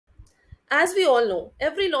As we all know,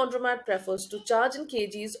 every laundromat prefers to charge in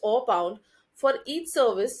kgs or pound for each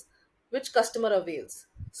service which customer avails.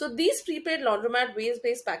 So these prepaid laundromat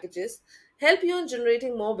waste-based packages help you in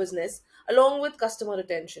generating more business along with customer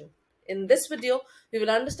retention. In this video, we will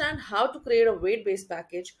understand how to create a weight-based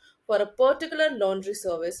package for a particular laundry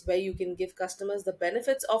service where you can give customers the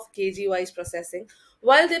benefits of kg-wise processing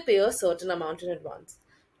while they pay a certain amount in advance.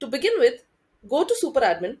 To begin with, go to Super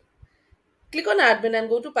Admin. Click on admin and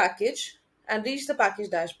go to package and reach the package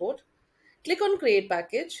dashboard. Click on create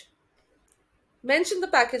package. Mention the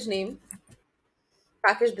package name,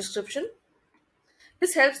 package description.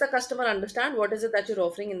 This helps the customer understand what is it that you're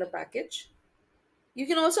offering in the package. You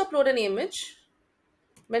can also upload an image.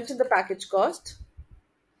 Mention the package cost.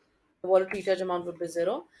 The wallet recharge amount would be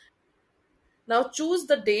 0. Now choose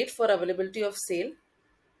the date for availability of sale.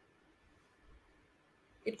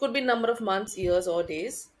 It could be number of months, years or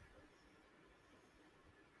days.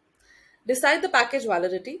 Decide the package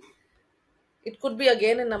validity. It could be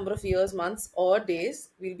again a number of years, months or days.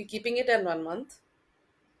 We'll be keeping it at 1 month.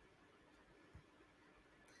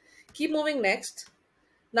 Keep moving next.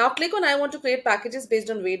 Now click on I want to create packages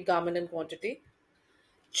based on weight, garment and quantity.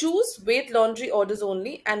 Choose weight laundry orders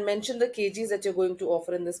only and mention the kgs that you're going to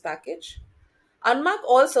offer in this package. Unmark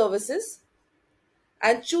all services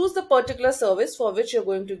and choose the particular service for which you're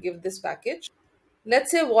going to give this package.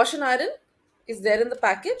 Let's say wash and iron is there in the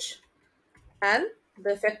package and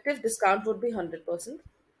the effective discount would be 100%.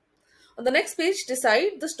 On the next page,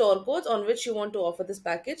 decide the store codes on which you want to offer this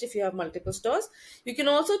package if you have multiple stores. You can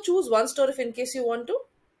also choose one store if in case you want to.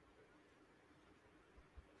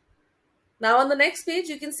 Now on the next page,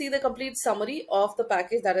 you can see the complete summary of the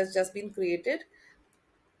package that has just been created.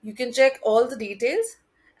 You can check all the details,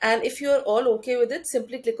 and if you're all okay with it,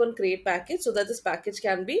 simply click on create package so that this package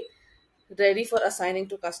can be ready for assigning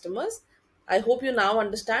to customers. I hope you now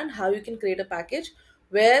understand how you can create a package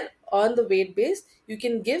where on the weight base, you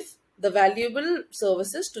can give the valuable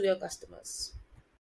services to your customers.